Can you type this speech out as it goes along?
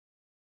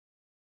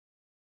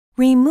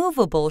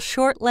Removable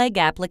short leg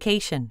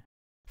application.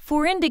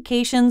 For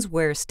indications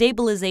where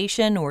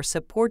stabilization or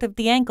support of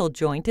the ankle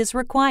joint is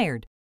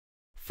required,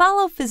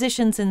 follow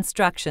physician's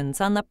instructions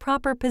on the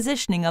proper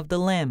positioning of the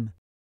limb.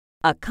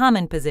 A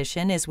common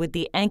position is with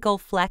the ankle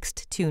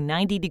flexed to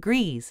 90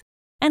 degrees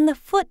and the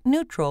foot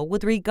neutral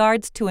with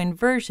regards to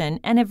inversion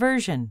and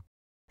eversion.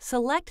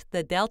 Select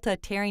the Delta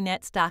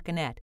Terrynet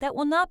stockinette that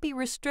will not be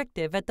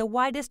restrictive at the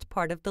widest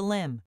part of the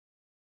limb.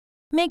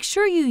 Make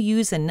sure you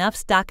use enough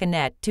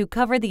stockinette to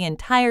cover the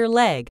entire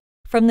leg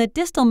from the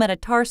distal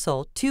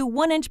metatarsal to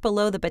 1 inch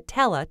below the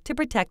patella to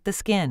protect the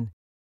skin.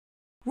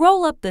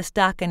 Roll up the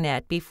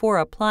stockinette before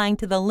applying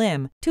to the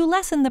limb to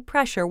lessen the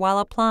pressure while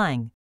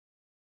applying.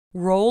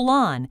 Roll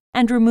on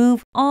and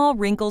remove all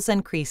wrinkles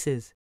and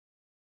creases.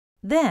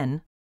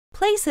 Then,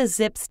 place a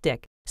zip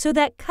stick so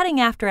that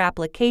cutting after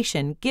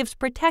application gives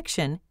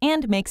protection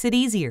and makes it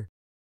easier.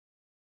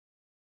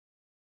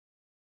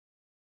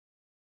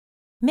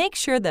 Make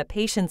sure the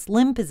patient's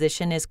limb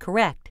position is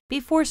correct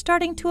before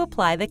starting to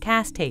apply the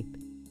cast tape.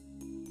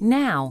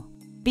 Now,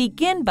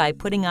 begin by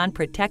putting on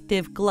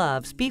protective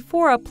gloves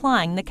before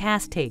applying the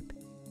cast tape.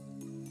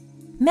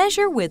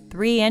 Measure with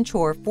 3-inch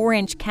or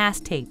 4-inch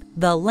cast tape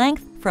the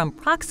length from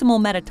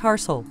proximal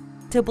metatarsal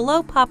to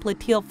below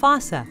popliteal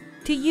fossa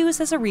to use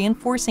as a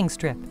reinforcing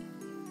strip.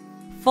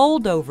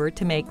 Fold over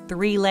to make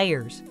 3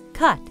 layers,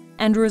 cut,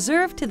 and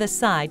reserve to the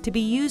side to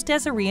be used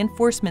as a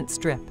reinforcement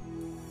strip.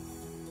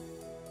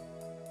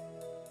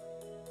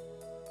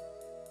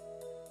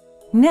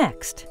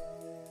 Next,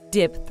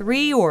 dip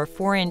 3 or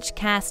 4-inch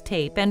cast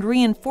tape and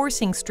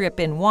reinforcing strip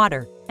in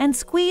water and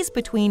squeeze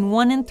between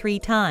 1 and 3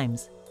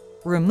 times.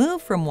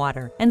 Remove from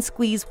water and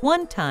squeeze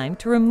 1 time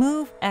to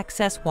remove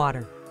excess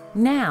water.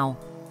 Now,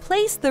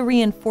 place the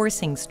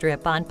reinforcing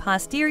strip on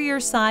posterior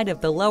side of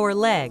the lower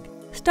leg,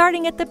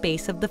 starting at the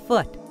base of the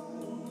foot.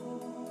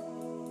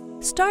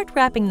 Start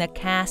wrapping the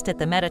cast at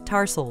the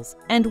metatarsals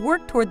and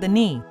work toward the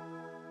knee,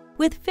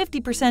 with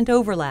 50%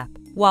 overlap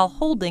while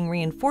holding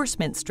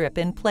reinforcement strip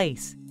in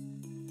place.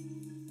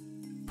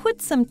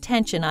 Put some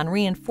tension on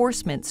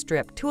reinforcement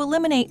strip to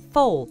eliminate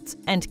folds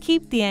and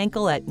keep the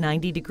ankle at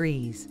 90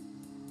 degrees.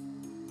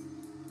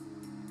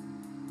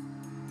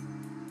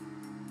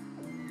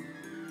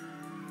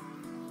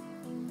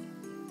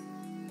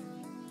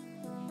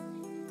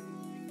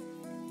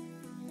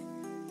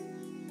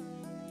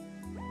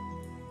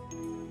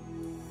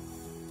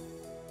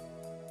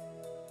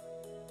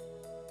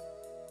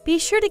 Be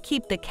sure to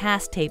keep the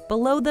cast tape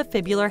below the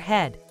fibular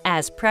head,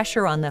 as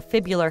pressure on the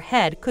fibular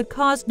head could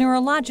cause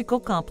neurological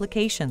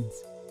complications.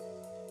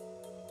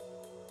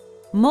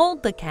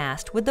 Mold the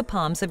cast with the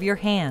palms of your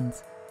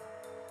hands.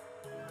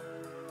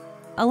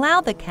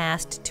 Allow the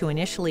cast to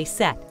initially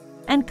set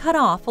and cut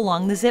off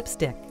along the zip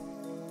stick.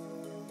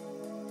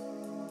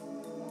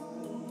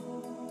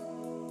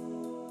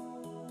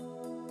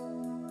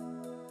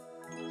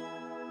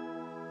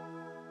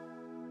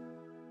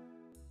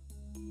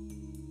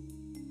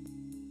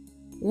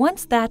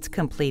 Once that's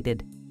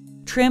completed,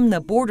 trim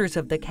the borders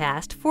of the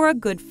cast for a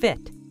good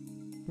fit.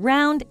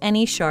 Round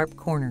any sharp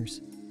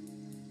corners.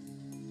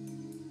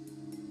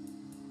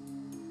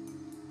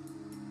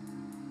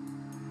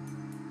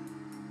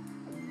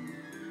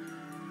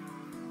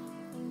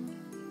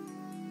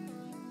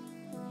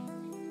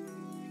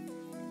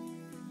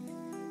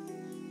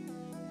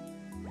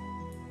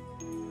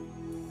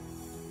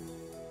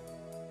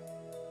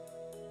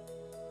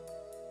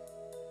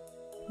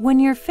 When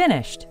you're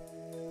finished,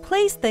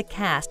 place the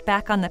cast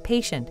back on the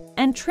patient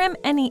and trim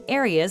any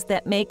areas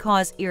that may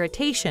cause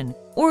irritation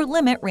or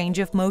limit range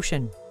of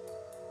motion.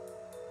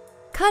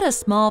 Cut a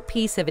small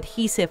piece of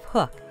adhesive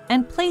hook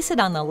and place it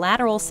on the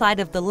lateral side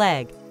of the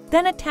leg,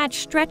 then attach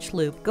stretch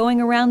loop going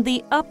around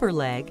the upper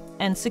leg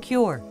and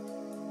secure.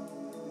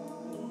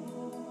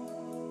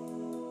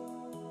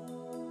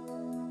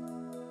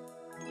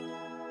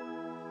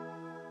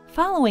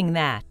 Following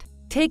that,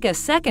 take a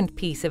second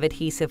piece of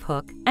adhesive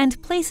hook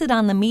and place it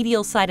on the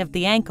medial side of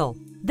the ankle.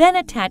 Then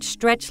attach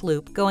stretch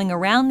loop going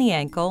around the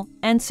ankle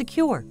and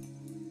secure.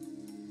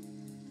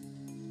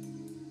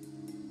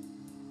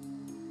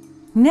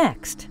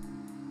 Next,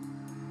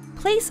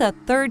 place a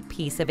third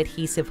piece of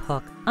adhesive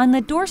hook on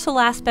the dorsal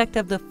aspect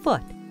of the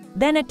foot,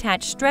 then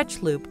attach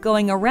stretch loop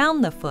going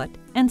around the foot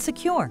and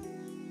secure.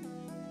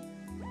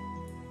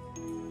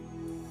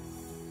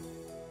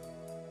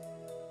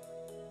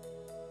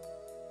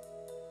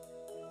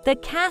 The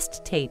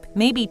cast tape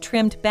may be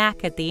trimmed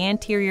back at the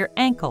anterior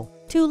ankle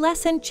to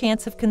lessen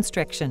chance of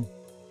constriction.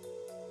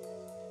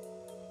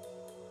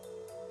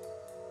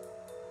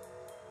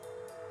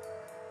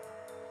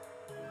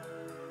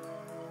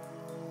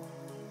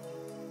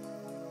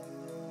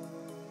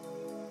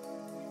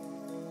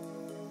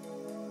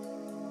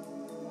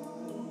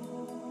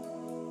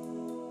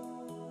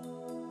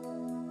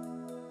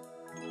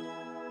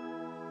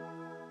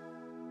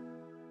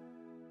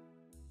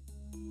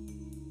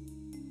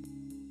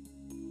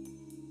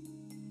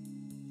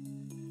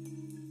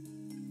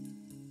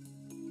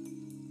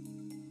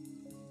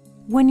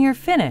 When you're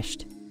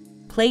finished,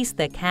 place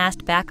the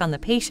cast back on the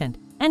patient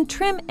and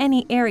trim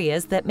any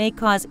areas that may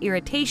cause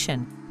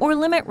irritation or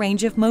limit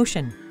range of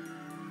motion.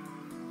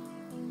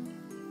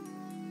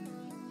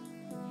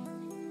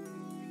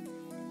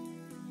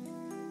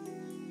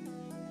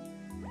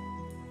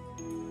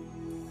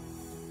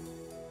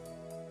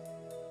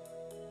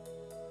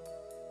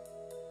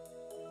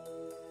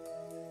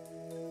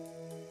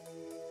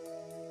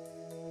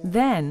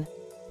 Then,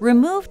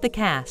 remove the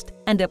cast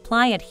and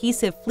apply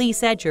adhesive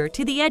fleece edger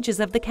to the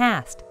edges of the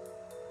cast.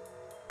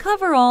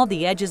 Cover all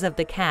the edges of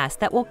the cast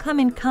that will come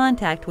in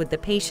contact with the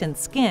patient's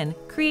skin,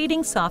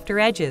 creating softer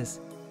edges.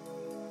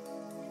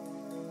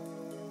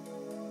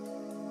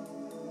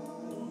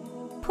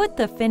 Put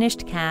the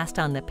finished cast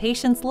on the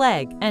patient's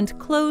leg and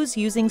close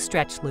using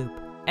stretch loop,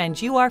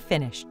 and you are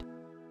finished.